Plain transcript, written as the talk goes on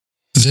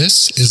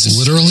This is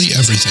literally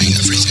everything.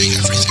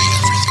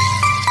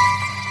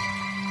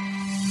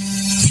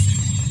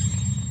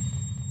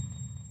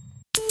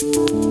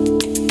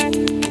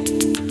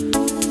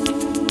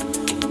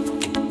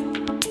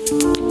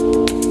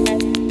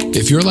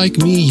 If you're like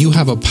me, you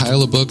have a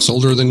pile of books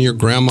older than your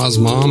grandma's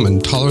mom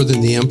and taller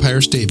than the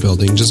Empire State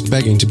Building just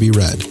begging to be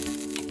read.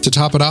 To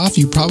top it off,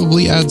 you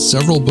probably add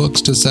several books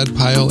to said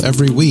pile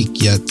every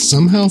week, yet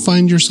somehow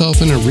find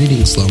yourself in a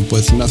reading slump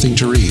with nothing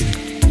to read.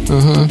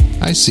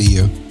 I see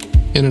you.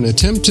 In an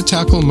attempt to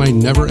tackle my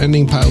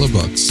never-ending pile of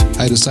books,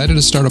 I decided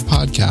to start a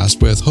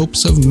podcast with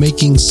hopes of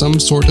making some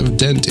sort of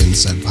dent in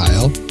said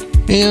pile,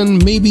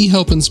 and maybe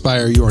help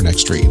inspire your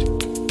next read.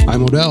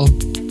 I'm Odell.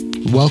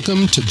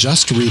 Welcome to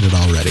Just Read It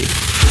Already.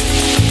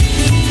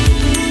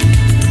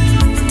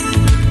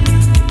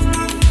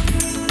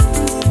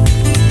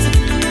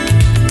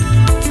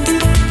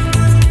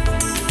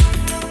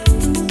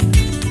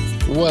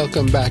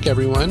 Welcome back,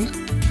 everyone.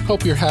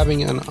 Hope you're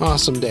having an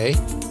awesome day.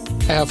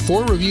 I have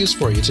 4 reviews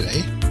for you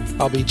today.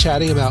 I'll be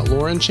chatting about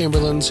Lauren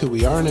Chamberlain's Who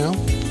We Are Now,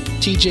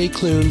 TJ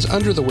Klune's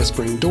Under the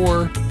Whispering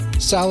Door,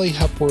 Sally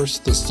Hepworth's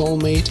The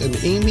Soulmate, and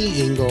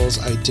Amy Engel's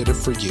I Did It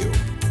For You.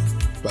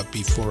 But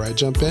before I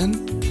jump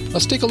in,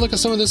 let's take a look at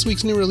some of this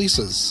week's new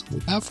releases.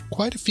 We have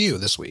quite a few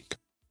this week.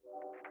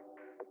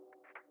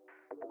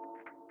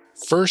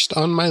 First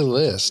on my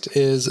list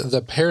is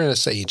The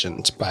Paris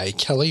Agent by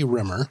Kelly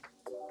Rimmer.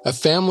 A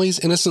family's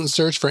innocent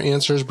search for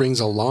answers brings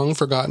a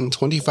long-forgotten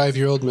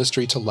 25-year-old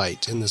mystery to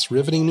light in this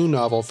riveting new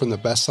novel from the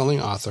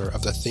best-selling author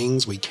of The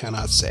Things We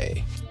Cannot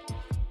Say.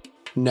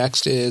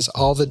 Next is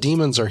All the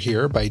Demons Are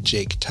Here by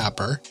Jake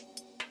Tapper.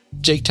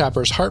 Jake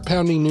Tapper's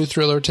heart-pounding new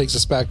thriller takes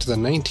us back to the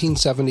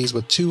 1970s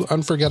with 2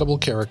 unforgettable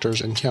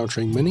characters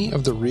encountering many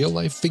of the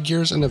real-life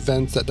figures and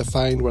events that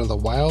defined one of the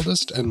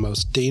wildest and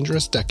most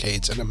dangerous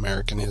decades in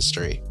American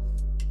history.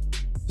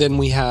 Then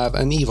we have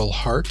An Evil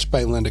Heart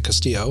by Linda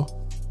Castillo.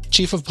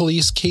 Chief of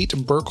Police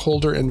Kate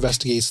Burkholder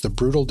investigates the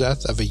brutal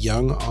death of a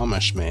young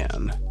Amish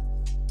man.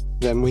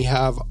 Then we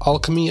have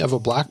Alchemy of a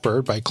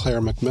Blackbird by Claire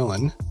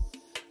Macmillan,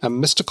 a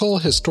mystical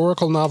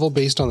historical novel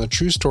based on the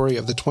true story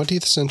of the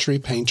 20th century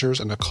painters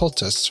and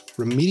occultists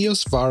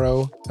Remedios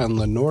Varo and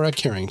Lenora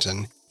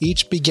Carrington,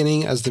 each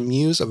beginning as the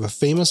muse of a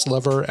famous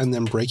lover and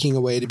then breaking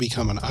away to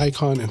become an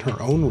icon in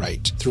her own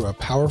right through a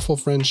powerful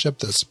friendship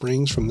that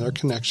springs from their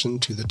connection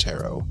to the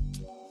tarot.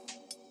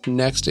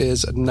 Next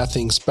is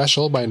Nothing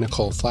Special by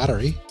Nicole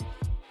Flattery,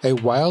 a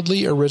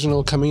wildly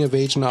original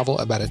coming-of-age novel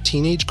about a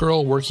teenage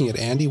girl working at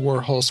Andy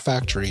Warhol's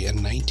factory in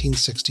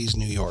 1960s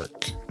New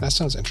York. That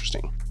sounds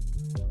interesting.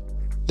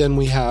 Then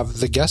we have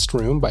The Guest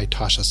Room by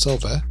Tasha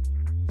Silva.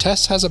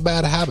 Tess has a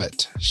bad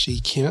habit. She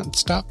can't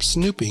stop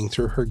snooping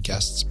through her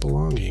guests'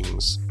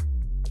 belongings.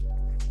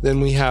 Then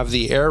we have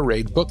The Air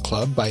Raid Book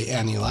Club by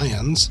Annie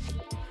Lyons,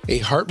 a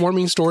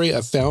heartwarming story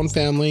of found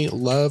family,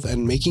 love,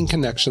 and making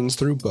connections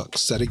through books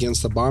set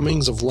against the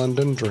bombings of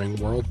London during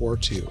World War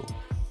II.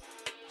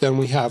 Then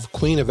we have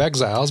Queen of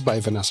Exiles by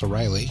Vanessa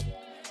Riley.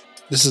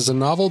 This is a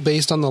novel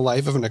based on the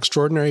life of an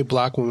extraordinary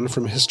black woman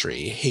from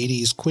history,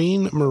 Haiti's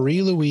Queen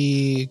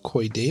Marie-Louise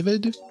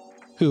Coy-David,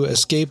 who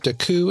escaped a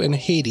coup in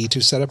Haiti to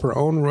set up her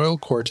own royal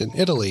court in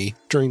Italy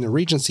during the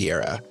Regency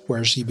era,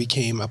 where she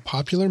became a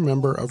popular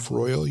member of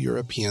Royal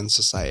European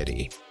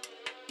Society.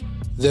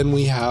 Then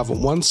we have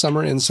One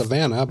Summer in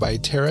Savannah by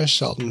Tara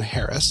Shelton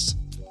Harris,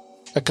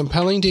 a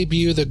compelling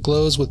debut that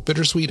glows with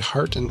bittersweet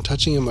heart and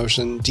touching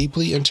emotion,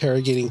 deeply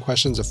interrogating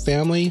questions of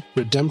family,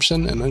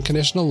 redemption, and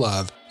unconditional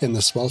love in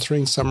the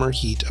sweltering summer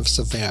heat of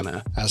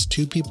Savannah, as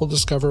 2 people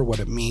discover what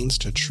it means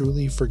to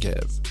truly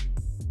forgive.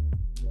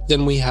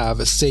 Then we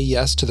have Say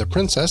Yes to the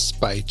Princess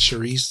by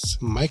Charisse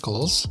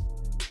Michaels.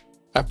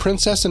 A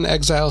princess in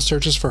exile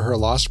searches for her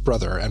lost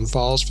brother and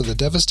falls for the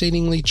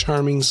devastatingly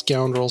charming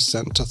scoundrel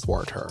sent to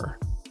thwart her.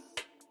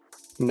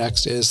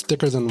 Next is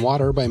Thicker Than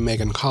Water by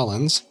Megan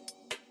Collins.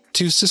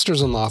 2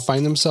 sisters-in-law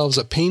find themselves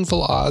at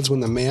painful odds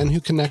when the man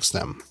who connects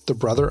them, the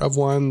brother of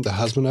one, the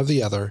husband of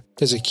the other,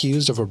 is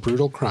accused of a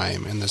brutal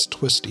crime in this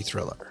twisty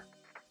thriller.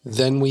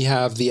 Then we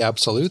have The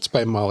Absolutes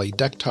by Molly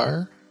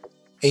Dektar,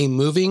 a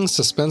moving,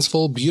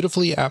 suspenseful,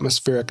 beautifully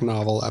atmospheric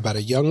novel about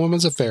a young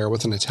woman's affair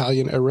with an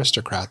Italian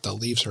aristocrat that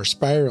leaves her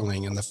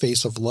spiraling in the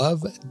face of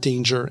love,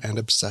 danger, and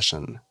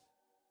obsession.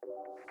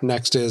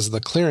 Next is The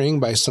Clearing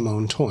by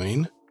Simone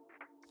Toyne.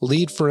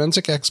 Lead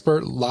forensic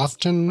expert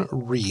Lofton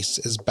Reese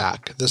is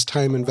back, this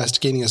time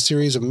investigating a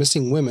series of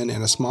missing women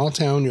in a small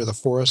town near the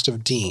Forest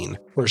of Dean,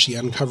 where she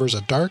uncovers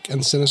a dark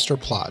and sinister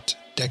plot,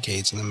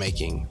 decades in the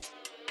making.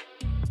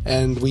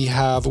 And we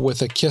have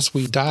With a Kiss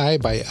We Die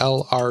by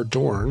L.R.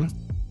 Dorn.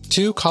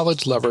 2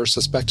 college lovers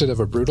suspected of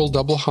a brutal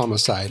double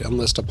homicide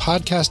enlist a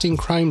podcasting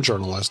crime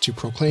journalist to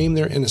proclaim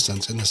their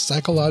innocence in the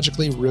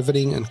psychologically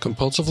riveting and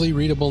compulsively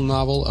readable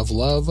novel of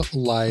love,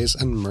 lies,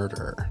 and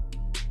murder.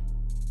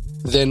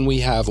 Then we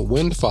have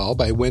Windfall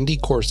by Wendy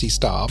Corsi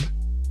Staub,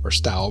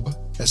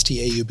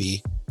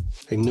 S-T-A-U-B.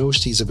 I know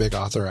she's a big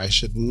author. I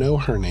should know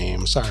her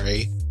name.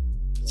 Sorry.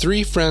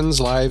 Three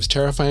friends' lives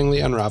terrifyingly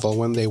unravel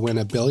when they win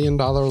a $1 billion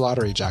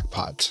lottery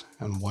jackpot,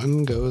 and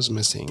one goes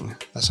missing.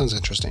 That sounds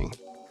interesting.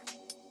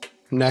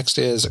 Next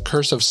is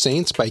Curse of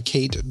Saints by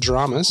Kate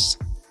Dramas.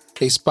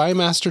 A spy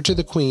master to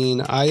the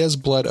queen, Aya's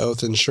blood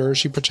oath ensures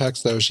she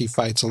protects those she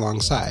fights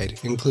alongside,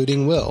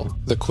 including Will,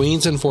 the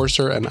queen's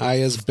enforcer and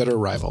Aya's bitter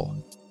rival.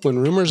 When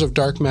rumors of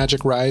dark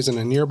magic rise in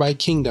a nearby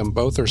kingdom,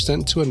 both are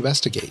sent to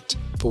investigate.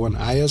 But when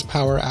Aya's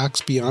power acts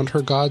beyond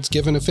her god's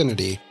given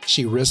affinity,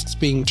 she risks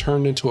being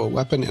turned into a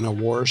weapon in a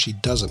war she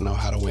doesn't know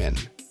how to win.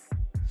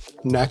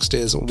 Next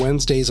is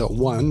Wednesdays at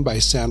 1 by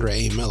Sandra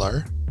A.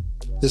 Miller.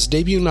 This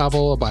debut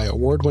novel by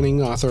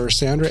award-winning author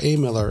Sandra A.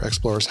 Miller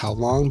explores how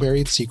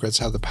long-buried secrets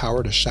have the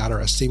power to shatter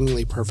a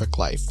seemingly perfect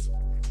life.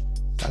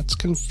 That's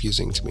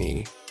confusing to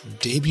me.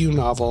 Debut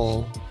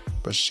novel,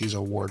 but she's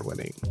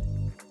award-winning.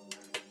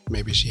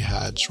 Maybe she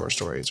had short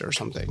stories or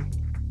something.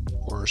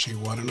 Or she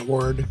won an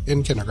award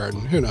in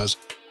kindergarten. Who knows?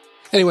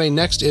 Anyway,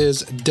 next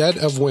is Dead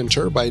of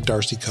Winter by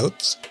Darcy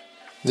Coates.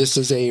 This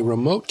is a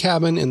remote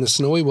cabin in the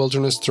snowy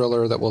wilderness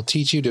thriller that will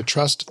teach you to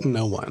trust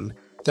no one.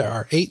 There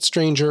are 8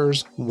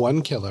 strangers,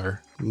 1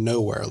 killer,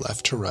 nowhere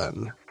left to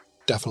run.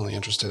 Definitely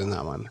interested in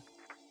that one.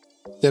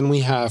 Then we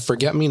have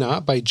Forget Me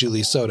Not by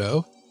Julie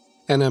Soto.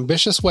 An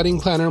ambitious wedding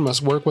planner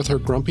must work with her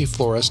grumpy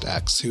florist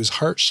ex, whose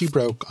heart she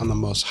broke on the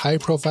most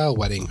high-profile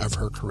wedding of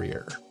her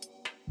career.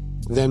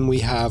 Then we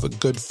have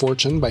Good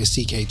Fortune by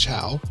C.K.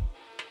 Chow,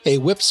 a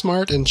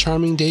whip-smart and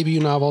charming debut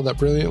novel that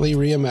brilliantly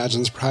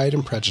reimagines Pride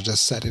and Prejudice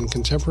set in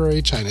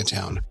contemporary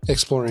Chinatown,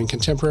 exploring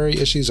contemporary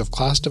issues of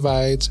class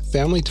divides,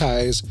 family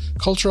ties,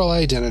 cultural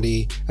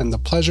identity, and the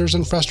pleasures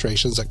and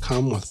frustrations that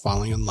come with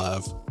falling in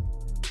love.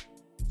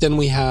 Then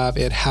we have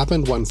It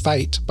Happened One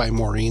Fight by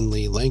Maureen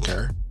Lee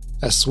Lanker,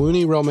 a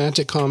swoony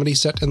romantic comedy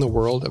set in the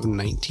world of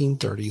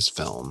 1930s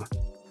film.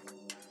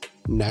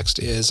 Next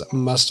is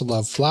Must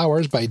Love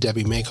Flowers by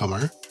Debbie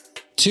Maycomer.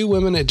 2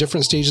 women at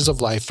different stages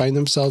of life find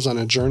themselves on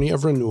a journey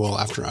of renewal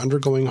after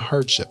undergoing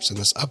hardships in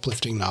this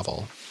uplifting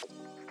novel.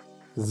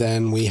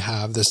 Then we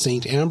have The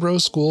St.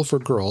 Ambrose School for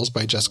Girls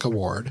by Jessica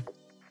Ward.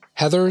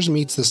 Heathers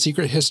meets the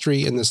secret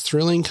history in this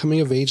thrilling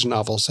coming-of-age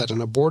novel set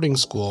in a boarding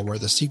school where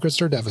the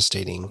secrets are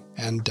devastating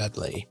and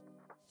deadly.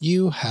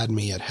 You had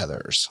me at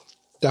Heathers.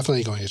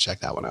 Definitely going to check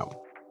that one out.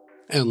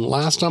 And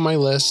last on my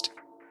list,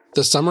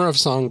 The Summer of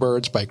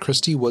Songbirds by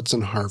Christy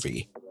Woodson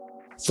Harvey.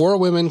 4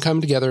 women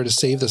come together to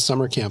save the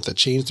summer camp that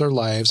changed their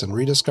lives and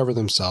rediscover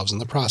themselves in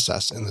the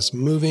process in this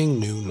moving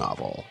new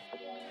novel.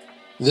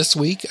 This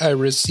week, I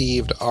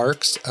received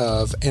ARCs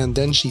of And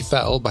Then She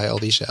Fell by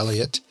Alicia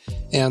Elliott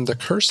and The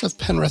Curse of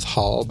Penrith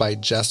Hall by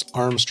Jess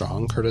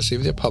Armstrong, courtesy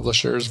of the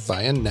publishers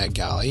via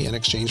NetGalley in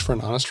exchange for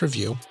an honest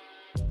review.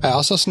 I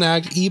also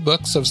snagged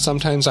ebooks of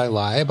Sometimes I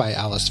Lie by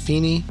Alice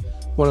Feeney,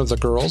 One of the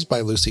Girls by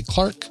Lucy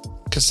Clark,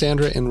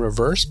 Cassandra in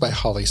Reverse by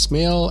Holly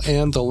Smale,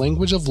 and The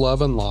Language of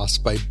Love and Loss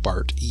by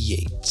Bart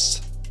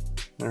Yates.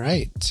 All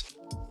right.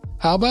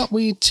 How about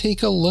we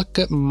take a look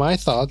at my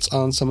thoughts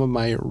on some of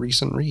my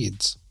recent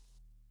reads?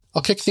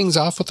 I'll kick things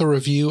off with a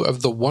review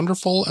of the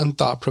wonderful and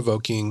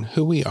thought-provoking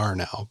Who We Are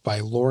Now by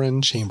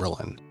Lauren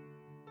Chamberlain.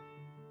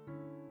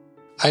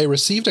 I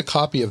received a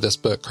copy of this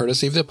book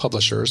courtesy of the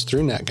publishers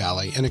through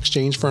NetGalley in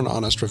exchange for an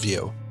honest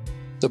review.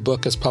 The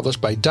book is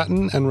published by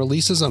Dutton and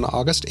releases on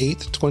August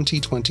 8,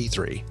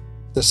 2023.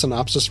 The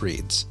synopsis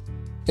reads,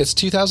 It's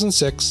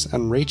 2006,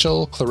 and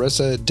Rachel,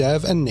 Clarissa,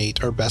 Dev, and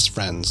Nate are best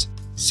friends,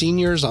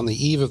 seniors on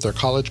the eve of their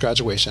college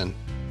graduation.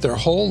 Their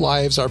whole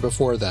lives are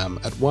before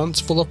them, at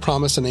once full of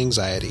promise and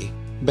anxiety.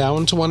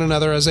 Bound to one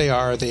another as they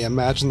are, they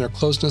imagine their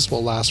closeness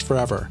will last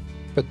forever.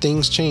 But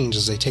things change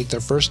as they take their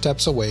first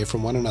steps away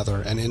from one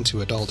another and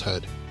into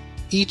adulthood.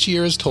 Each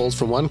year is told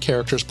from one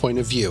character's point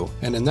of view,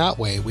 and in that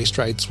way we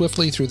stride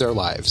swiftly through their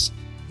lives.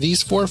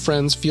 These 4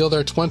 friends feel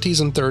their 20s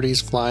and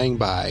 30s flying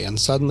by, and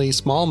suddenly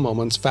small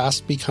moments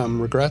fast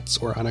become regrets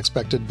or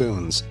unexpected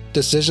boons,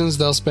 decisions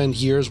they'll spend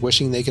years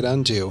wishing they could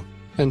undo,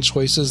 and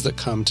choices that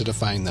come to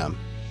define them.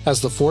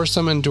 As the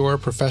foursome endure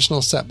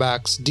professional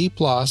setbacks,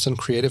 deep loss, and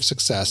creative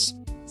success,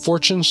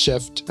 fortunes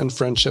shift and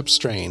friendships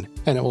strain,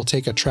 and it will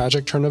take a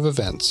tragic turn of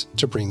events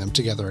to bring them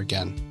together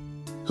again.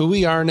 Who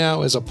We Are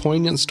Now is a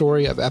poignant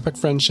story of epic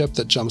friendship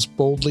that jumps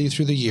boldly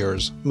through the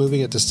years,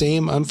 moving at the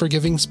same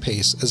unforgiving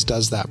pace as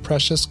does that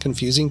precious,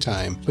 confusing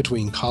time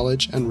between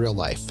college and real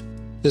life.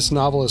 This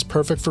novel is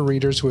perfect for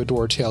readers who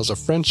adore tales of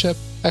friendship,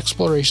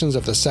 explorations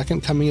of the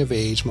second coming of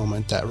age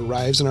moment that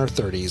arrives in our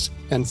 30s,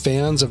 and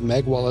fans of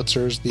Meg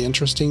Wollitzer's The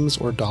Interestings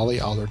or Dolly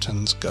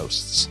Alderton's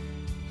Ghosts.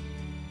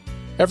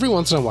 Every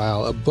once in a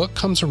while, a book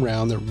comes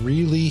around that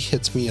really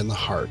hits me in the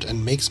heart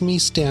and makes me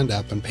stand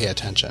up and pay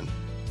attention.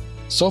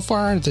 So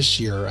far this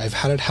year, I've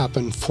had it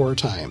happen 4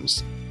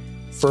 times.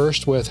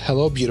 First with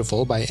Hello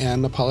Beautiful by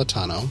Ann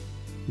Napolitano,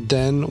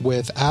 then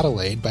with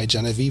Adelaide by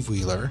Genevieve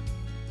Wheeler,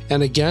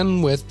 and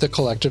again with The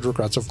Collected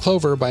Regrets of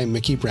Clover by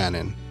Mickey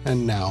Brannon,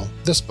 and now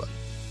this book.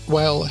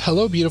 While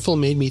Hello Beautiful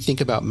made me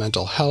think about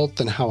mental health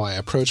and how I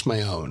approach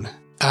my own,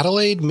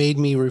 Adelaide made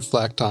me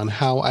reflect on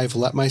how I've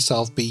let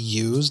myself be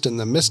used and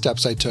the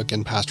missteps I took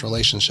in past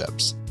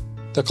relationships.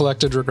 The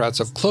Collected Regrets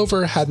of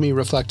Clover had me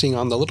reflecting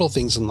on the little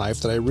things in life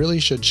that I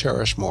really should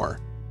cherish more.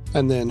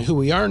 And then Who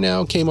We Are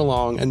Now came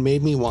along and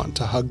made me want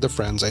to hug the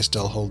friends I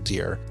still hold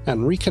dear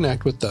and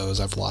reconnect with those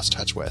I've lost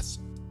touch with.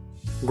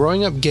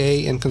 Growing up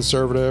gay in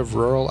conservative,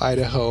 rural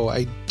Idaho,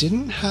 I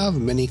didn't have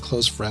many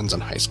close friends in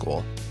high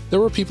school. There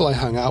were people I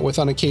hung out with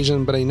on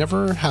occasion, but I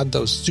never had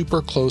those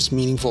super close,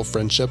 meaningful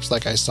friendships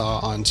like I saw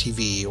on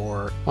TV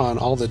or on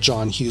all the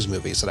John Hughes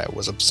movies that I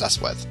was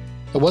obsessed with.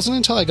 It wasn't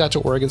until I got to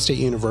Oregon State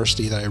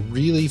University that I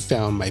really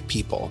found my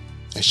people.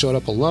 I showed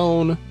up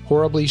alone,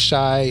 horribly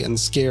shy and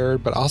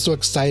scared, but also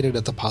excited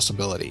at the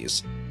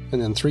possibilities. And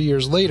then 3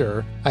 years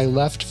later, I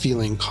left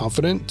feeling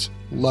confident,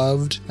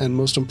 loved, and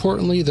most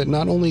importantly, that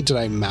not only did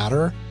I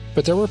matter,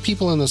 but there were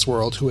people in this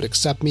world who would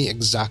accept me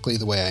exactly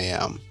the way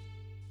I am.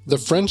 The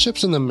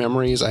friendships and the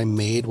memories I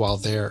made while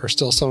there are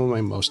still some of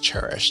my most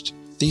cherished.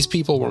 These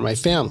people were my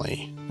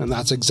family, and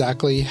that's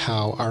exactly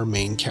how our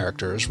main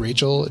characters,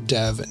 Rachel,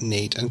 Dev,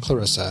 Nate, and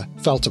Clarissa,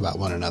 felt about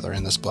one another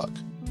in this book.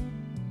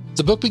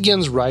 The book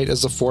begins right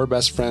as the four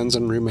best friends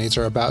and roommates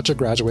are about to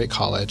graduate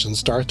college and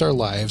start their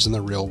lives in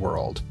the real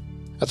world.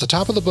 At the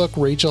top of the book,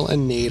 Rachel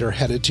and Nate are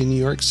headed to New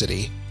York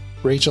City.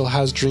 Rachel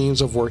has dreams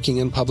of working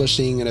in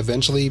publishing and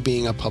eventually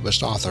being a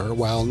published author,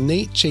 while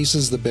Nate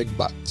chases the big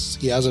bucks.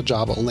 He has a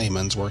job at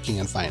Lehman's working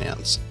in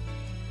finance.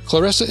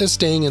 Clarissa is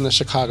staying in the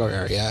Chicago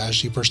area as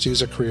she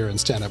pursues a career in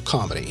stand-up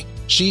comedy.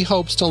 She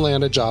hopes to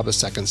land a job at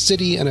Second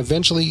City and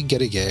eventually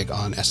get a gig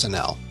on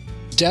SNL.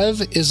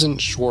 Dev isn't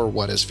sure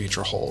what his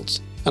future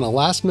holds, and a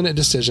last-minute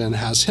decision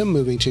has him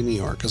moving to New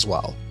York as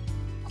well.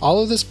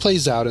 All of this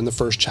plays out in the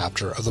first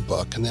chapter of the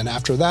book, and then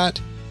after that,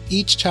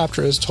 each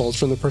chapter is told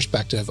from the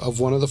perspective of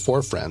one of the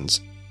four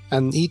friends,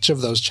 and each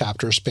of those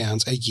chapters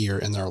spans a year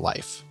in their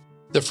life.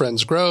 The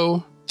friends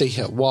grow, they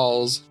hit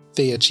walls,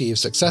 they achieve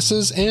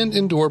successes, and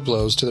endure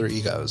blows to their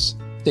egos.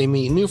 They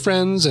meet new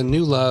friends and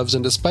new loves,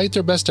 and despite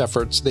their best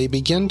efforts, they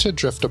begin to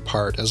drift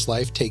apart as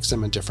life takes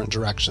them in different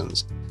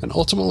directions, and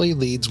ultimately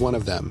leads one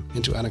of them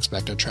into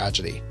unexpected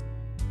tragedy.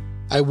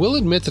 I will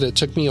admit that it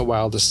took me a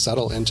while to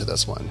settle into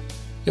this one.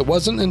 It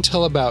wasn't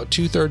until about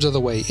 2/3 of the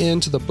way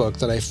into the book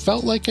that I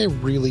felt like I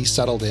really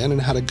settled in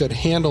and had a good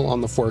handle on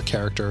the four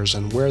characters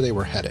and where they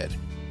were headed.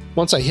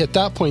 Once I hit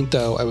that point,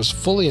 though, I was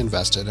fully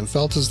invested and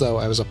felt as though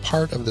I was a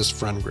part of this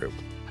friend group.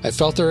 I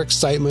felt their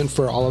excitement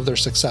for all of their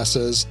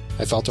successes.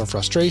 I felt their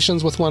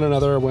frustrations with one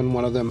another when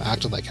one of them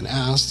acted like an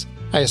ass.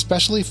 I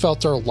especially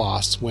felt their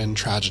loss when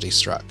tragedy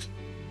struck.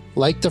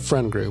 Like the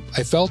friend group,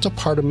 I felt a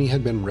part of me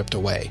had been ripped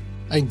away.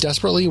 I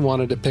desperately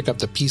wanted to pick up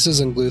the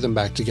pieces and glue them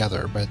back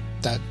together, but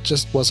that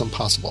just wasn't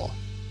possible.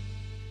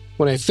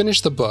 When I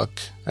finished the book,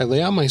 I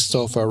lay on my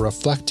sofa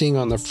reflecting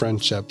on the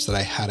friendships that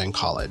I had in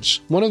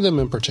college, one of them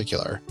in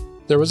particular.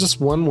 There was this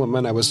one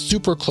woman I was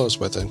super close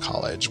with in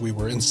college. We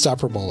were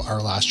inseparable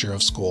our last year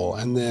of school,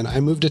 and then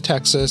I moved to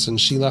Texas and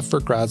she left for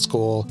grad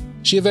school.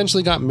 She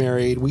eventually got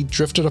married. We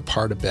drifted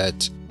apart a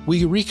bit.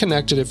 We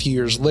reconnected a few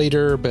years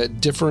later, but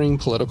differing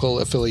political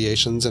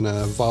affiliations in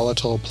a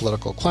volatile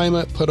political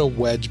climate put a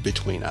wedge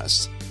between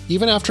us.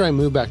 Even after I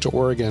moved back to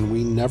Oregon,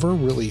 we never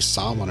really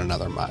saw one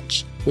another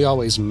much. We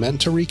always meant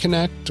to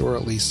reconnect, or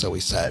at least so we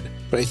said,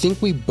 but I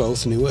think we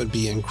both knew it would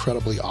be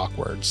incredibly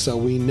awkward, so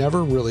we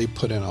never really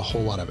put in a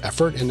whole lot of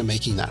effort into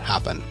making that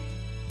happen.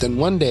 Then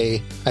one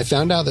day, I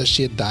found out that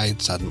she had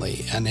died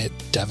suddenly, and it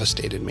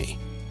devastated me.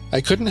 I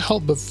couldn't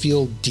help but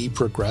feel deep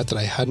regret that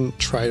I hadn't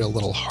tried a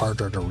little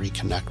harder to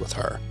reconnect with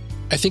her.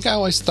 I think I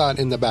always thought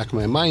in the back of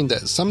my mind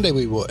that someday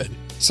we would.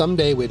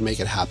 Someday we'd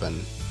make it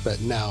happen. But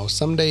now,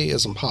 someday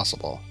isn't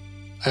possible.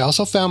 I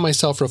also found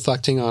myself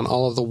reflecting on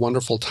all of the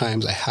wonderful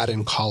times I had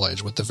in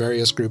college with the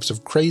various groups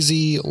of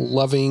crazy,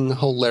 loving,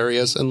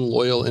 hilarious, and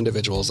loyal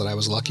individuals that I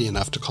was lucky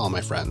enough to call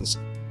my friends.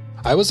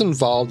 I was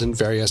involved in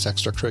various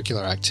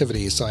extracurricular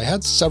activities, so I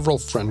had several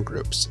friend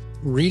groups.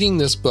 Reading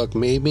this book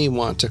made me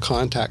want to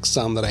contact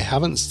some that I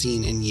haven't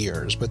seen in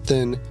years, but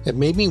then it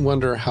made me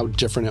wonder how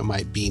different it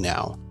might be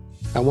now.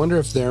 I wonder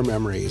if their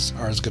memories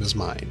are as good as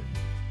mine.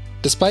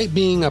 Despite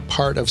being a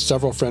part of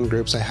several friend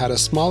groups, I had a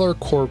smaller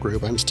core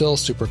group I'm still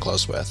super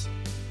close with.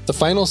 The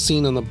final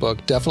scene in the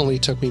book definitely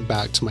took me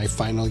back to my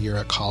final year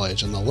at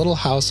college and the little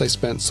house I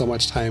spent so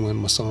much time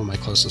in with some of my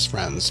closest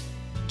friends.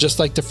 Just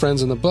like the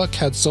friends in the book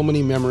had so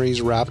many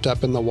memories wrapped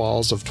up in the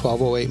walls of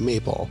 1208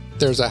 Maple,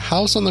 there's a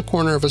house on the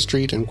corner of a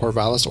street in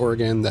Corvallis,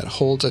 Oregon that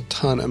holds a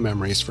ton of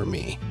memories for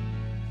me.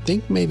 I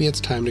think maybe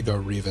it's time to go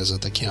revisit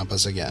the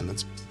campus again.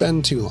 It's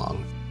been too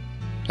long.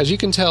 As you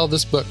can tell,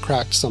 this book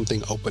cracked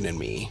something open in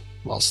me.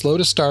 While slow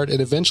to start, it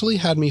eventually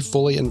had me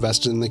fully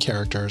invested in the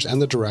characters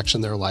and the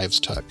direction their lives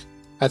took.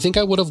 I think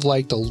I would have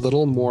liked a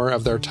little more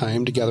of their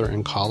time together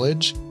in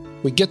college.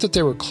 We get that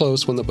they were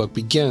close when the book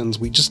begins,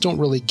 we just don't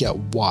really get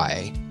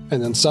why,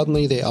 and then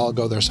suddenly they all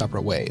go their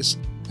separate ways.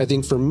 I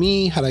think for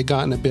me, had I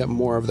gotten a bit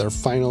more of their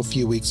final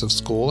few weeks of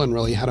school and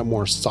really had a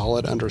more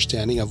solid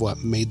understanding of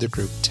what made the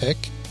group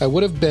tick, I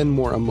would have been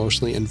more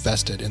emotionally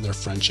invested in their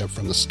friendship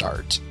from the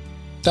start.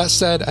 That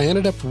said, I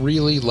ended up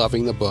really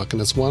loving the book,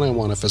 and it's one I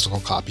want a physical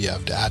copy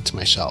of to add to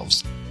my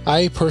shelves.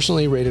 I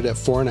personally rated it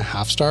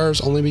 4.5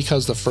 stars only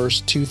because the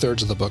first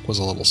 2/3 of the book was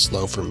a little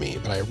slow for me,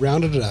 but I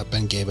rounded it up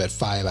and gave it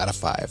 5 out of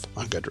 5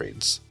 on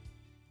Goodreads.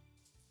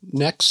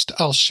 Next,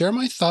 I'll share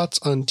my thoughts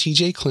on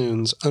TJ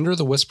Klune's Under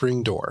the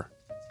Whispering Door.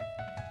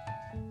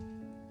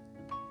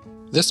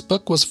 This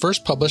book was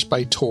first published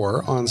by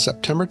Tor on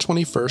September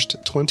 21st,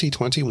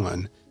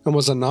 2021, and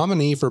was a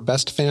nominee for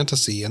Best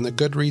Fantasy in the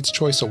Goodreads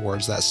Choice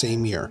Awards that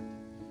same year.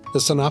 The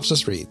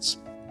synopsis reads,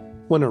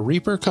 when a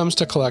reaper comes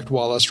to collect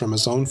Wallace from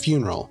his own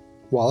funeral,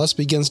 Wallace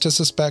begins to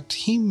suspect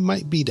he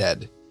might be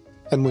dead.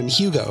 And when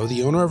Hugo,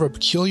 the owner of a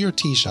peculiar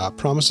tea shop,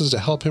 promises to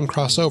help him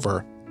cross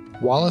over,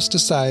 Wallace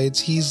decides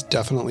he's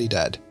definitely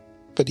dead.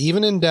 But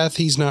even in death,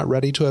 he's not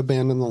ready to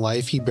abandon the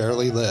life he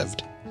barely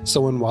lived.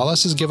 So when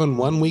Wallace is given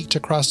 1 week to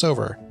cross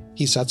over,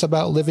 he sets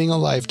about living a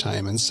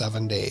lifetime in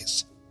 7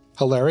 days.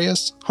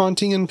 Hilarious,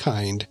 haunting, and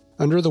kind,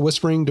 Under the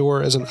Whispering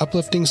Door is an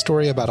uplifting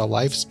story about a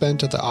life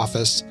spent at the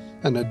office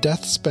and a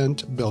death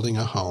spent building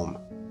a home.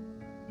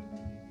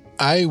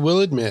 I will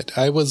admit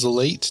I was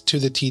late to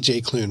the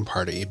TJ Klune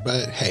party,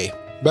 but hey,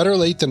 better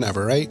late than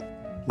never, right?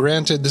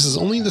 Granted, this is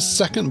only the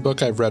second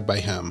book I've read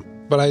by him,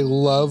 but I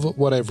love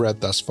what I've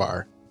read thus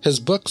far. His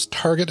books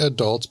target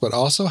adults but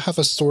also have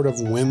a sort of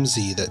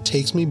whimsy that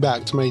takes me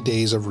back to my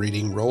days of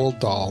reading Roald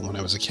Dahl when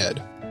I was a kid.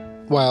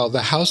 While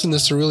The House in the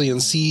Cerulean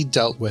Sea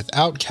dealt with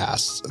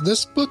outcasts,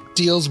 this book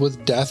deals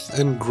with death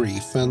and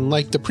grief, and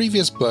like the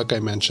previous book I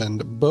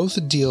mentioned,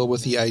 both deal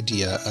with the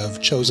idea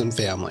of chosen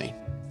family.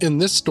 In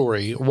this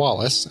story,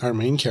 Wallace, our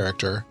main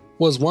character,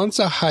 was once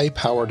a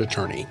high-powered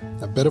attorney,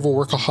 a bit of a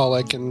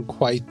workaholic and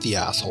quite the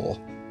asshole.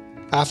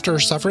 After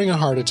suffering a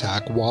heart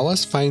attack,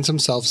 Wallace finds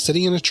himself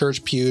sitting in a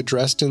church pew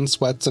dressed in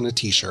sweats and a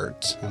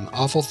t-shirt, an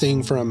awful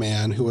thing for a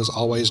man who was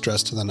always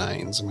dressed to the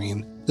nines. I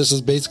mean, this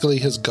is basically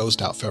his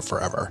ghost outfit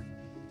forever.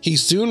 He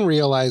soon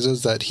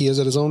realizes that he is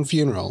at his own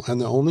funeral,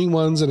 and the only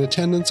ones in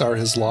attendance are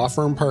his law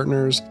firm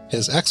partners,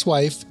 his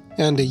ex-wife,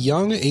 and a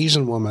young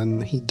Asian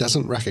woman he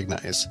doesn't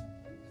recognize.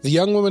 The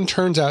young woman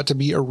turns out to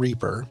be a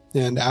reaper,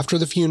 and after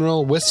the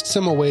funeral whisks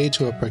him away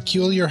to a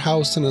peculiar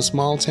house in a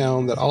small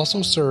town that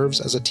also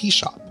serves as a tea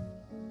shop.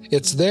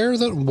 It's there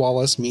that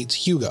Wallace meets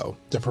Hugo,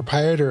 the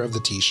proprietor of the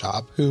tea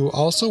shop, who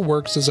also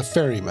works as a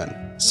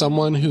ferryman,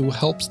 someone who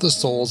helps the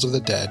souls of the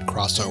dead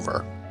cross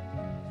over.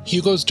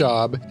 Hugo's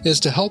job is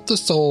to help the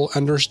soul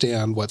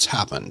understand what's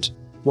happened.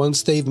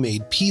 Once they've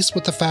made peace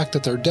with the fact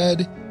that they're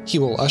dead, he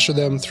will usher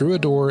them through a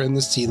door in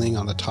the ceiling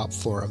on the top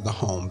floor of the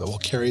home that will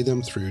carry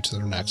them through to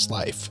their next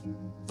life.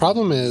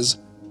 Problem is,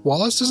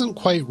 Wallace isn't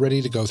quite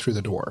ready to go through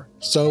the door,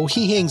 so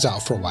he hangs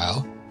out for a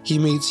while. He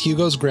meets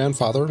Hugo's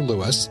grandfather,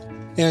 Louis,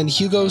 and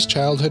Hugo's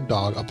childhood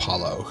dog,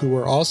 Apollo, who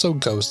are also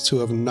ghosts who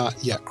have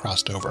not yet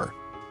crossed over.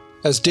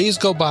 As days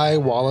go by,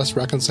 Wallace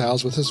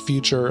reconciles with his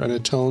future and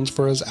atones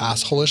for his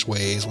assholish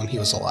ways when he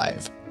was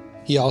alive.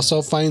 He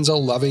also finds a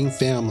loving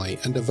family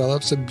and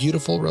develops a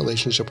beautiful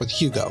relationship with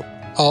Hugo,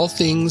 all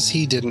things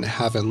he didn't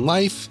have in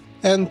life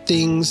and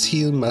things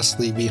he must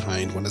leave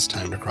behind when it's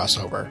time to cross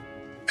over.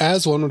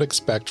 As one would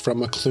expect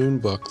from a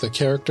Klune book, the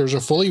characters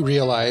are fully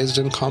realized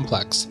and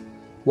complex.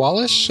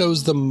 Wallace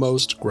shows the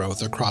most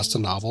growth across the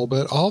novel,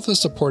 but all the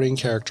supporting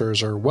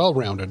characters are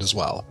well-rounded as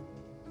well.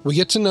 We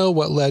get to know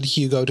what led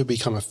Hugo to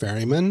become a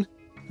ferryman.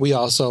 We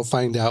also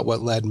find out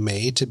what led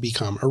May to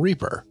become a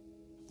reaper.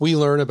 We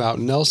learn about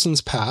Nelson's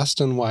past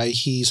and why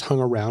he's hung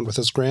around with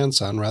his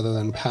grandson rather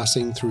than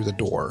passing through the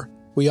door.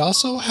 We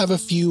also have a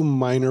few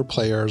minor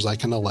players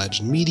like an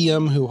alleged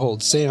medium who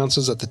holds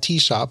seances at the tea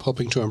shop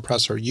hoping to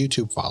impress her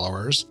YouTube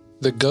followers,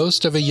 the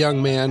ghost of a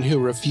young man who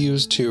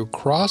refused to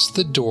cross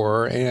the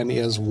door and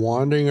is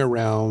wandering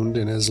around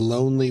in his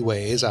lonely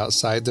ways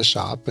outside the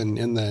shop and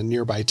in the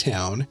nearby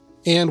town.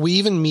 And we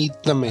even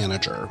meet the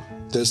manager.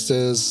 This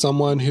is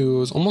someone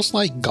who's almost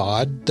like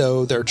God,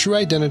 though their true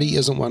identity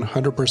isn't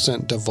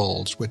 100%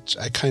 divulged, which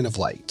I kind of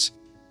liked.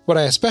 What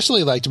I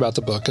especially liked about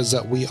the book is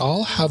that we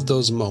all have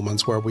those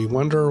moments where we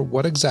wonder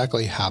what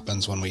exactly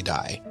happens when we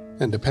die.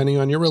 And depending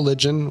on your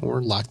religion,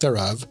 or lack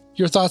thereof,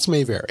 your thoughts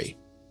may vary.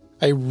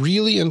 I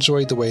really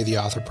enjoyed the way the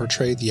author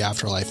portrayed the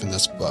afterlife in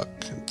this book.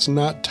 It's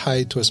not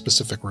tied to a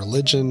specific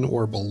religion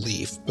or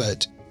belief,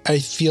 but I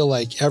feel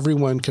like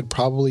everyone could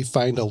probably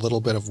find a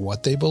little bit of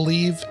what they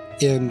believe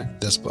in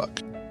this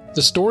book.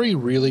 The story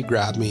really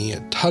grabbed me.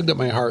 It tugged at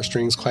my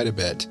heartstrings quite a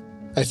bit.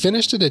 I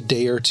finished it a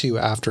day or two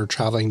after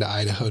traveling to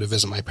Idaho to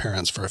visit my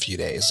parents for a few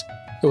days.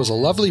 It was a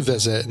lovely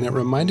visit, and it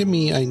reminded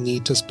me I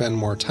need to spend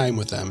more time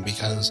with them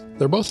because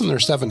they're both in their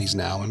 70s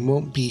now and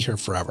won't be here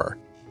forever.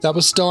 That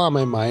was still on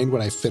my mind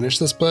when I finished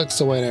this book,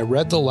 so when I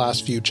read the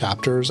last few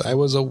chapters, I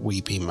was a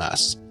weepy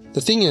mess. The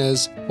thing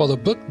is, while the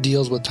book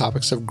deals with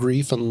topics of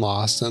grief and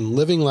loss and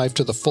living life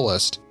to the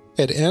fullest,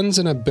 it ends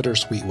in a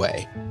bittersweet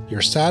way.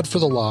 You're sad for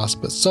the loss,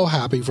 but so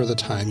happy for the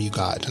time you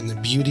got and the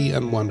beauty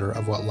and wonder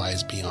of what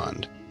lies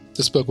beyond.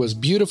 This book was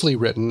beautifully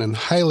written and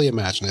highly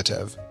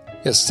imaginative.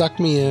 It sucked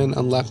me in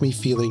and left me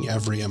feeling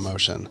every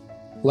emotion.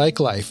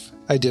 Like life,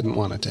 I didn't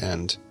want it to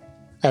end.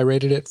 I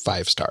rated it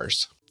 5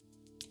 stars.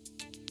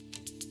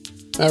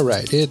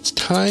 Alright, it's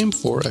time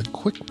for a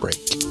quick break.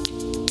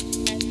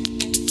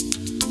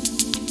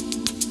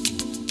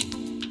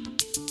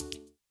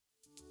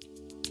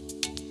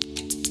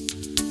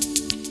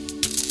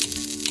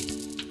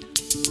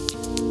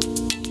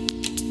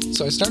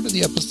 started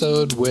the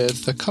episode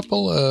with a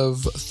couple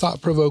of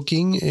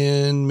thought-provoking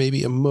and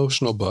maybe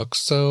emotional books,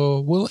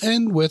 so we'll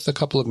end with a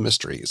couple of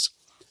mysteries.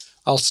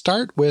 I'll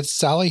start with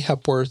Sally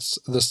Hepworth's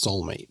The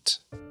Soulmate.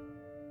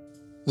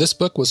 This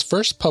book was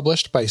first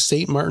published by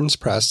St. Martin's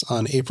Press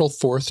on April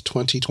 4th,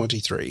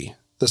 2023.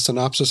 The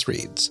synopsis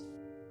reads,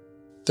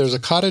 "There's a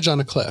cottage on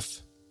a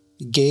cliff,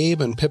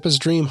 Gabe and Pippa's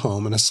dream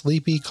home in a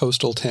sleepy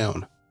coastal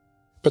town.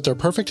 But their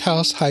perfect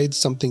house hides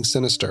something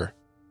sinister.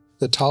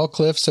 The tall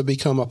cliffs have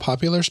become a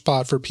popular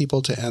spot for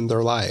people to end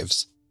their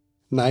lives.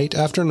 Night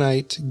after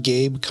night,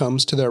 Gabe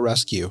comes to their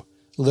rescue,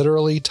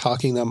 literally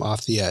talking them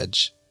off the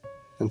edge.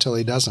 Until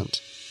he doesn't.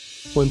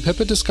 When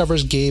Pippa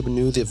discovers Gabe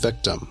knew the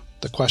victim,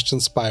 the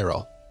questions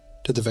spiral.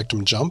 Did the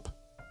victim jump?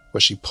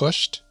 Was she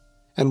pushed?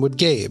 And would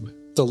Gabe,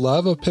 the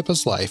love of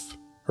Pippa's life,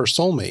 her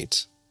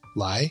soulmate,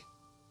 lie?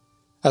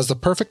 As the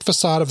perfect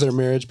facade of their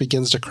marriage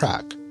begins to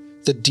crack,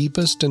 the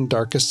deepest and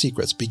darkest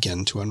secrets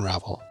begin to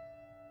unravel."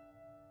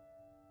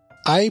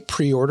 I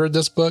pre-ordered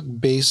this book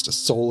based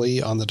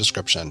solely on the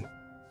description.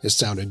 It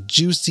sounded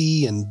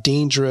juicy and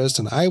dangerous,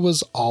 and I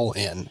was all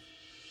in.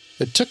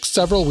 It took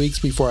several weeks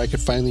before I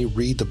could finally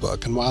read the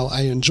book, and while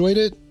I enjoyed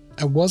it,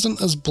 I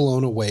wasn't as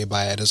blown away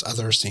by it as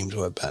others seem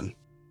to have been.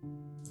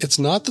 It's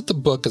not that the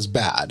book is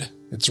bad.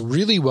 It's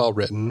really well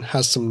written,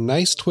 has some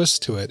nice twists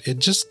to it. It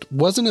just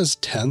wasn't as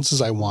tense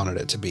as I wanted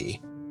it to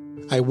be.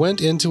 I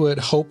went into it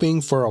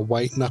hoping for a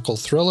white-knuckle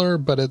thriller,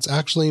 but it's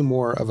actually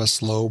more of a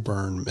slow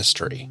burn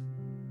mystery.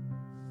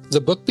 The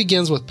book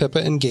begins with Pippa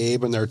and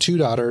Gabe and their two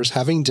daughters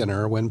having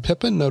dinner when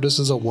Pippa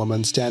notices a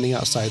woman standing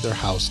outside their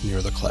house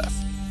near the cliff.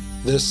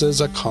 This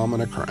is a common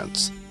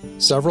occurrence.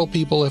 Several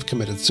people have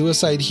committed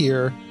suicide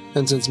here,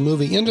 and since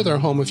moving into their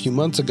home a few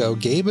months ago,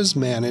 Gabe has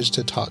managed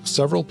to talk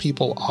several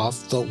people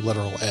off the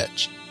literal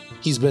edge.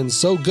 He's been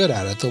so good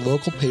at it, the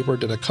local paper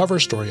did a cover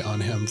story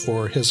on him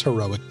for his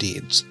heroic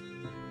deeds.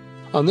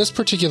 On this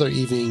particular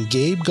evening,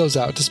 Gabe goes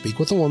out to speak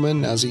with a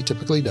woman, as he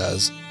typically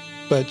does,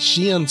 but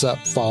she ends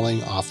up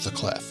falling off the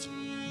cliff.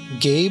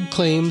 Gabe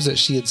claims that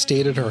she had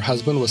stated her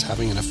husband was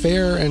having an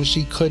affair and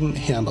she couldn't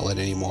handle it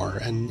anymore,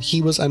 and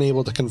he was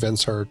unable to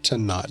convince her to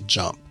not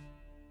jump.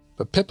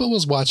 But Pippa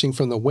was watching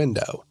from the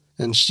window,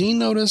 and she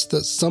noticed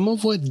that some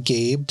of what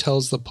Gabe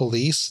tells the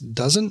police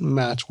doesn't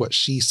match what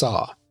she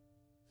saw.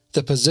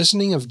 The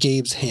positioning of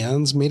Gabe's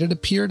hands made it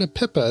appear to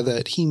Pippa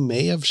that he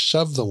may have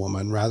shoved the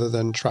woman rather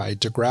than tried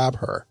to grab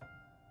her.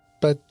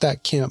 But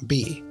that can't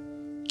be.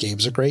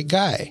 Gabe's a great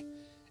guy.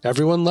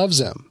 Everyone loves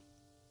him.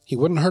 He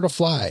wouldn't hurt a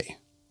fly,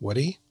 would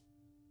he?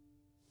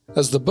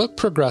 As the book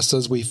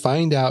progresses, we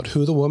find out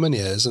who the woman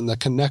is and the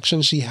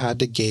connection she had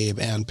to Gabe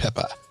and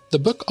Pippa. The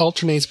book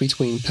alternates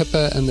between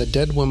Pippa and the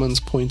dead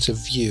woman's points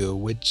of view,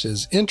 which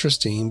is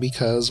interesting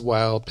because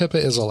while Pippa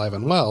is alive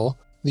and well,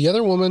 the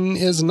other woman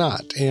is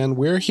not, and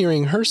we're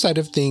hearing her side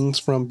of things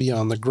from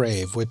beyond the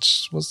grave,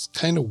 which was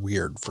kind of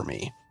weird for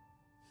me.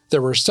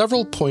 There were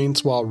several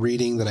points while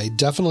reading that I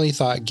definitely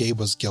thought Gabe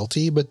was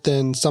guilty, but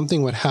then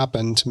something would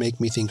happen to make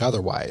me think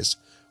otherwise,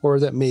 or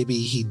that maybe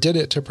he did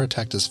it to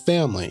protect his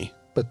family,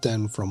 but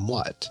then from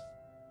what?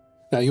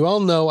 Now, you all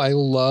know I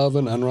love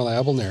an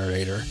unreliable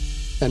narrator,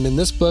 and in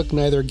this book,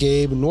 neither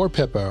Gabe nor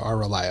Pippa are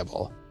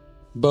reliable.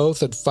 Both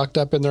had fucked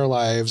up in their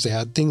lives, they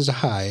had things to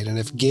hide, and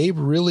if Gabe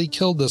really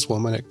killed this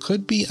woman, it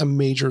could be a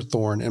major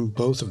thorn in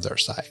both of their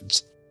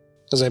sides.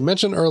 As I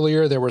mentioned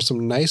earlier, there were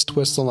some nice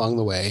twists along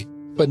the way,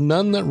 but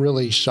none that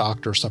really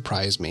shocked or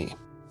surprised me.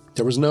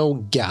 There was no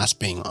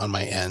gasping on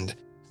my end,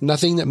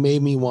 nothing that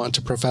made me want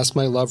to profess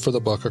my love for the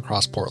book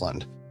across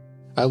Portland.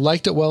 I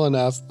liked it well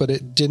enough, but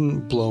it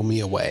didn't blow me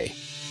away.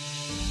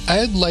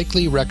 I'd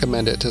likely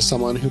recommend it to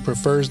someone who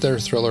prefers their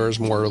thrillers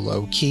more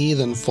low-key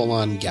than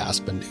full-on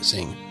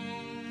gasp-inducing.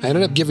 I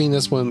ended up giving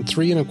this one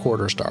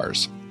 3.25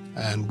 stars,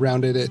 and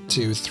rounded it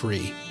to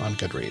 3 on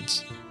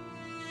Goodreads.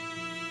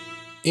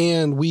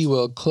 And we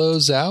will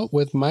close out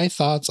with my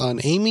thoughts on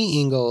Amy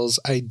Engel's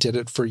I Did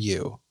It For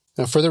You.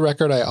 Now, for the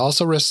record, I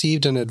also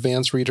received an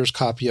advance reader's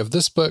copy of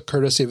this book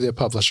courtesy of the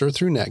publisher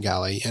through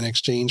NetGalley in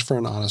exchange for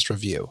an honest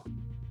review.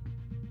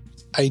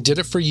 I Did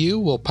It For You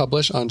will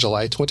publish on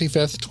July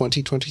 25th,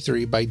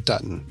 2023 by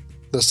Dutton.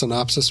 The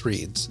synopsis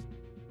reads,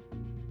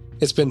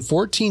 "It's been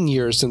 14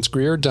 years since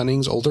Greer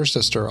Dunning's older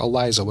sister,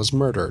 Eliza, was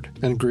murdered,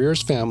 and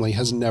Greer's family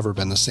has never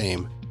been the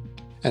same.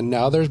 And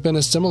now there's been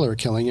a similar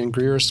killing in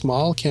Greer's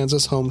small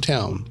Kansas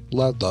hometown,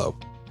 Ludlow,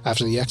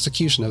 after the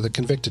execution of the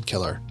convicted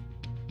killer.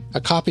 A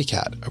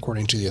copycat,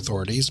 according to the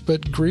authorities,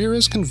 but Greer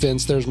is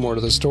convinced there's more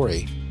to the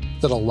story,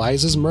 that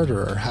Eliza's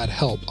murderer had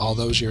help all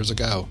those years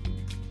ago.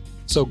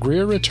 So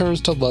Greer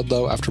returns to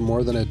Ludlow after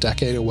more than a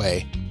decade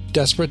away,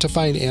 desperate to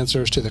find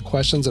answers to the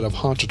questions that have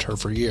haunted her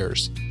for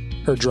years.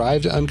 Her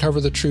drive to uncover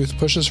the truth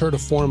pushes her to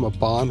form a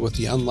bond with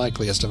the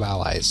unlikeliest of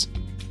allies.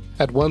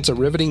 At once a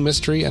riveting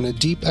mystery and a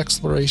deep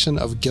exploration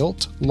of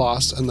guilt,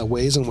 loss, and the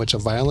ways in which a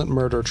violent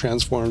murder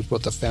transforms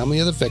both the family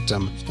of the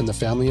victim and the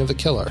family of the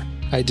killer,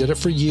 I Did It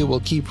For You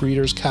will keep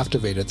readers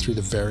captivated through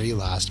the very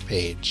last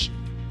page."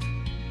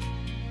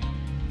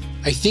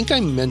 I think I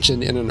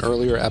mentioned in an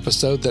earlier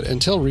episode that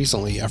until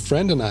recently, a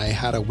friend and I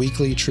had a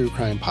weekly true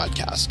crime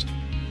podcast.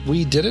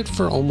 We did it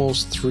for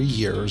almost 3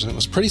 years and it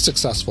was pretty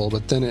successful,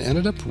 but then it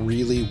ended up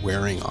really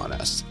wearing on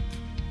us.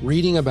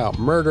 Reading about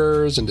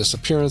murders and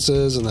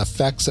disappearances and the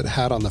effects it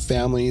had on the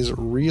families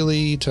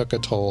really took a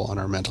toll on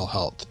our mental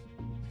health.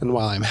 And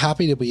while I'm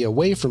happy to be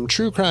away from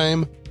true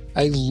crime,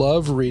 I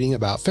love reading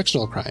about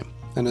fictional crime.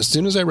 And as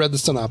soon as I read the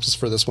synopsis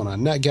for this one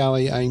on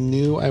NetGalley, I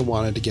knew I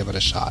wanted to give it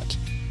a shot.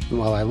 And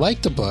while I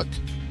liked the book,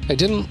 I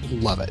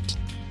didn't love it.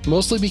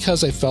 Mostly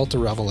because I felt the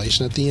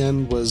revelation at the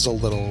end was a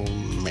little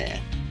meh.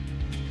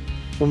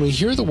 When we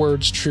hear the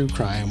words true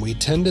crime, we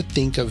tend to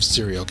think of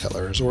serial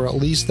killers, or at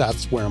least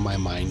that's where my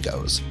mind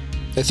goes.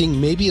 I think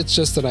maybe it's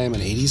just that I am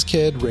an 80s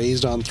kid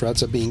raised on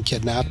threats of being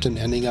kidnapped and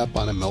ending up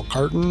on a milk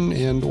carton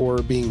and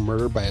or being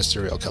murdered by a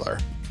serial killer.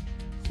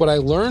 What I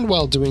learned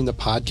while doing the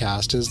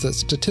podcast is that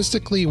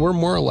statistically we're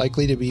more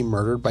likely to be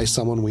murdered by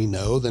someone we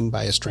know than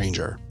by a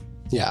stranger.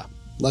 Yeah.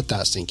 Let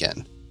that sink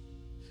in.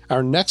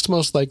 Our next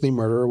most likely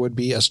murderer would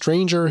be a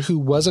stranger who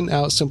wasn't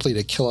out simply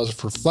to kill us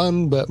for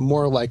fun, but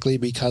more likely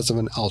because of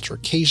an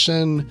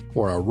altercation,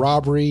 or a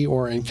robbery,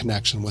 or in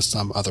connection with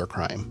some other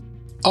crime.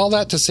 All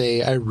that to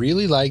say, I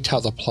really liked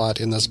how the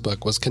plot in this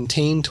book was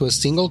contained to a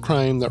single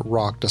crime that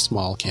rocked a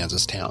small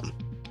Kansas town.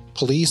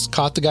 Police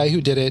caught the guy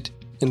who did it.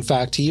 In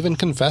fact, he even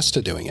confessed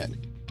to doing it.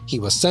 He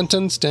was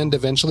sentenced and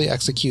eventually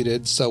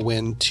executed, so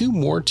when 2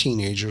 more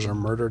teenagers are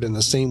murdered in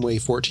the same way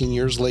 14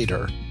 years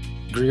later,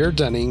 Greer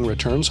Dunning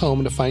returns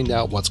home to find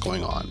out what's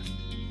going on.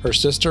 Her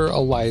sister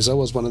Eliza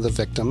was one of the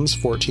victims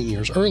 14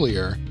 years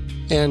earlier,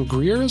 and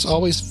Greer has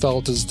always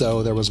felt as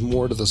though there was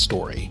more to the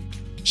story.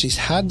 She's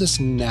had this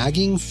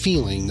nagging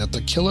feeling that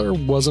the killer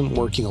wasn't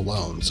working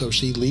alone, so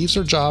she leaves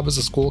her job as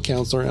a school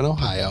counselor in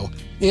Ohio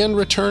and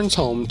returns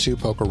home to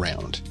poke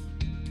around.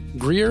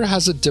 Greer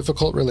has a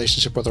difficult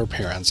relationship with her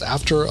parents.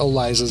 After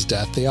Eliza's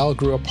death, they all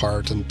grew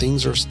apart and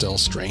things are still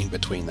strained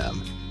between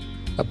them.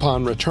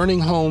 Upon returning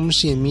home,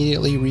 she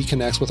immediately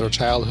reconnects with her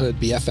childhood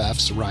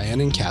BFFs,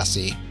 Ryan and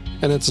Cassie,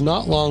 and it's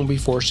not long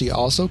before she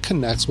also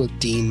connects with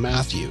Dean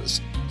Matthews,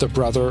 the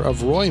brother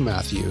of Roy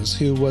Matthews,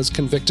 who was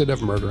convicted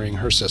of murdering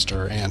her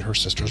sister and her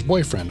sister's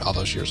boyfriend all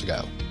those years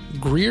ago.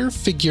 Greer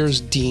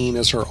figures Dean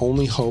as her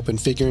only hope in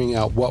figuring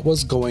out what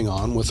was going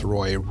on with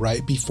Roy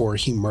right before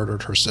he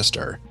murdered her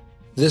sister.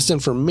 This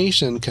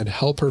information could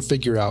help her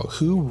figure out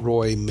who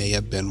Roy may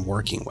have been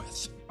working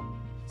with.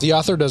 The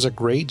author does a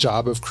great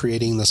job of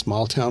creating the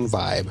small town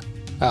vibe.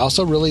 I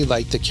also really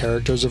like the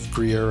characters of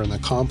Greer and the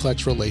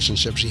complex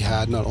relationship she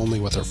had not only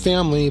with her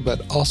family,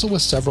 but also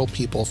with several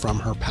people from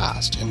her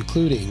past,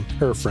 including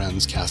her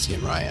friends Cassie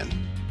and Ryan.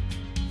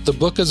 The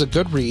book is a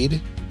good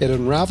read. It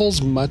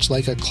unravels much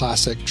like a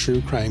classic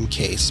true crime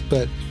case,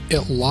 but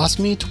it lost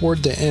me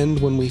toward the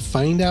end when we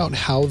find out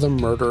how the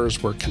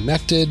murders were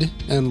connected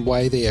and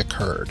why they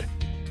occurred.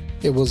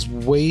 It was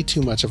way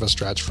too much of a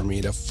stretch for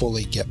me to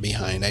fully get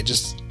behind. I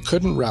just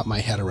couldn't wrap my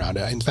head around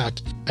it. In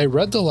fact, I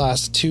read the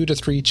last 2 to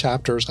 3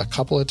 chapters a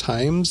couple of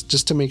times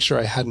just to make sure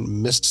I hadn't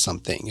missed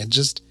something. It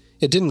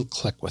didn't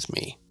click with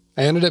me.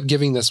 I ended up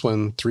giving this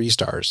one 3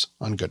 stars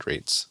on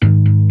Goodreads.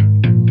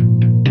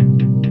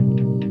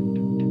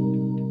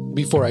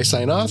 Before I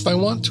sign off, I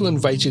want to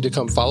invite you to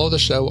come follow the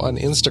show on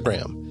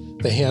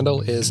Instagram. The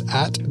handle is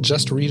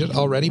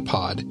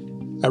 @JustReadItAlreadyPod.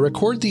 I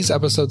record these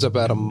episodes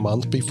about a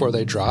month before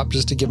they drop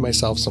just to give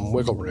myself some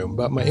wiggle room,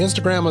 but my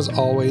Instagram is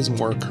always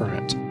more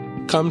current.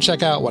 Come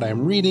check out what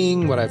I'm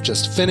reading, what I've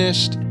just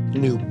finished,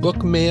 new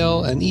book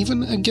mail, and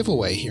even a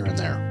giveaway here and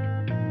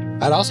there.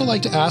 I'd also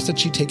like to ask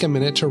that you take a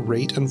minute to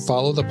rate and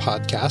follow the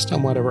podcast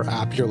on whatever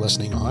app you're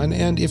listening on,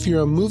 and if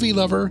you're a movie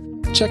lover,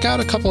 check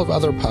out a couple of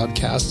other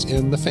podcasts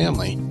in the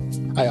family.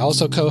 I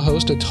also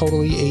co-host a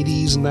totally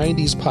 80s,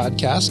 90s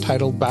podcast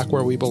titled Back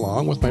Where We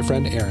Belong with my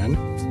friend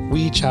Aaron.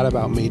 We chat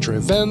about major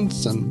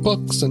events and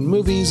books and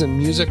movies and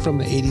music from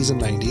the 80s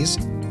and 90s.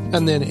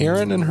 And then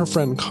Erin and her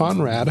friend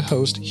Conrad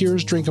host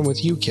Here's Drinkin'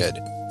 With You Kid,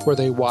 where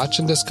they watch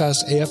and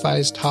discuss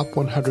AFI's top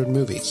 100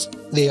 movies.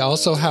 They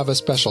also have a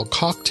special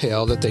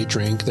cocktail that they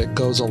drink that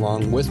goes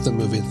along with the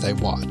movie that they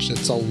watch.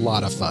 It's a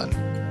lot of fun.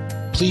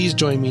 Please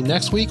join me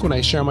next week when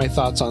I share my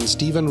thoughts on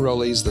Stephen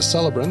Rowley's The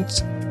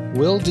Celebrants,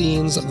 Will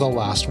Dean's The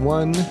Last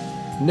One,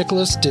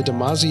 Nicholas de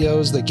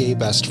Damasio's The Gay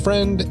Best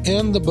Friend,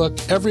 and the book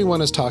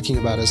everyone is talking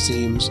about, it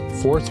seems,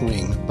 Fourth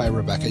Wing by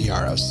Rebecca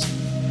Yarros.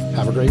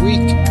 Have a great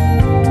week.